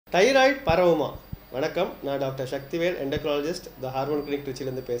Thyroid பரவுமா? வணக்கம், நான் டாக்டர்.Sakthi எண்டோக்ராலஜிஸ்ட், த hormone clinic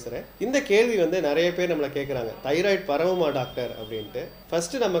திருச்சியிலேருந்து பேசுகிறேன். இந்த கேள்வி நிறைய பேர் நம்மளை கேட்குறாங்க, தைராய்டு பரவுமா டாக்டர் அப்படின்ட்டு.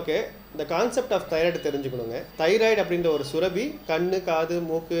 ஃபஸ்ட்டு நமக்கு இந்த கான்செப்ட் ஆஃப் தைராய்டு தெரிஞ்சுக்கணுங்க. தைராய்டு அப்படின்ற ஒரு சுரபி கண்ணு, காது,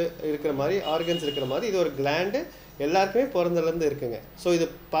 மூக்கு இருக்கிற மாதிரி, ஆர்கன்ஸ் இருக்கிற மாதிரி, இது ஒரு கிளாண்டு, எல்லாருக்குமே பிறந்ததுலேருந்து இருக்குங்க. ஸோ இது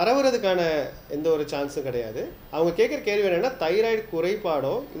பரவுறதுக்கான எந்த ஒரு சான்ஸும் கிடையாது. அவங்க கேட்குற கேள்வி என்னென்னா, தைராய்டு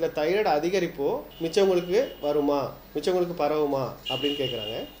குறைபாடோ இல்லை தைராய்டு அதிகரிப்போ மிச்சவங்களுக்கு வருமா, மிச்சவங்களுக்கு பரவுமா அப்படின்னு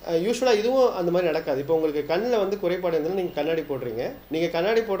கேட்குறாங்க. யூஸ்வலாக இதுவும் அந்த மாதிரி நடக்காது. இப்போ உங்களுக்கு கண்ணில் குறைபாடு இருந்தாலும் நீங்கள் கண்ணாடி போடுறீங்க. நீங்கள்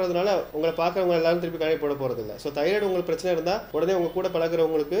கண்ணாடி போடுறதுனால உங்களை பார்க்குறவங்க எல்லாரும் திருப்பி கண்ணாடி போட போகிறதில்ல. ஸோ தைராய்டு உங்களுக்கு பிரச்சனை இருந்தால் உடனே உங்கள் கூட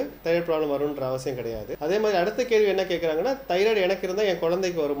பழகிறவங்களுக்கு தைராய்டு ப்ராப்ளம் வரும்ன்ற அவசியம் கிடையாது. அதே மாதிரி அடுத்த கேள்வி என்ன கேட்குறாங்கன்னா, தைராய்டு எனக்கு இருந்தால் என்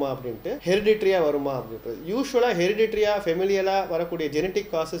குழந்தைக்கு வருமா அப்படின்ட்டு, ஹெரிடிட்ரியாக வருமா அப்படின்ட்டு. யூஸ்வலாக ஹெரிடிட்ரியா ஃபெமிலியலாக வரக்கூடிய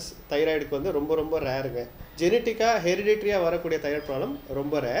ஜெனட்டிக் காசஸ் தைராய்டுக்கு ரொம்ப ரொம்ப ரேருங்க. ஜெனட்டிக்காக ஹெரிடிட்ரியாக வரக்கூடிய தைராய்டு ப்ராப்ளம்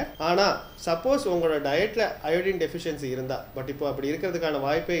ரொம்ப ரேர். ஆனால் சப்போஸ் உங்களோட டயட்டில் அயோடின் டெஃபிஷியன்சி இருந்தால், பட் இப்போ அப்படி இருக்கிறதுக்கான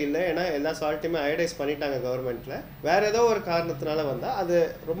வாய்ப்பே இல்லை, ஏன்னா எல்லா சால்ட்டையுமே அயோடைஸ் பண்ணிட்டாங்க கவர்மெண்ட்டில். வேறு ஏதோ ஒரு காரணத்தினால வந்தால் அது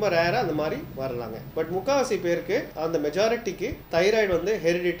ரொம்ப ரேராக அந்த மாதிரி வரலாங்க. பட் முக்கால்வாசி பேருக்கு, அந்த மெஜாரிட்டிக்கு தைராய்டு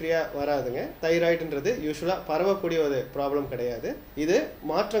ஹெரிடிட்ரியாக வராதுங்க. தைராய்டுன்றது யூஸ்வலாக பரவக்கூடிய ஒரு ப்ராப்ளம் கிடையாது. இது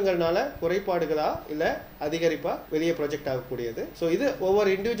மாற்றங்கள்னால குறைபாடுகளா இல்லை அதிகரிப்பாக வெளியே ப்ரொஜெக்ட் ஆகக்கூடியது. ஸோ இது ஒவ்வொரு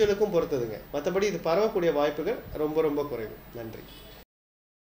இண்டிவிஜுவலுக்கும் பொறுத்ததுங்க. மற்றபடி இது பரவக்கூடிய வாய்ப்புகள் ரொம்ப ரொம்ப குறைவு. நன்றி.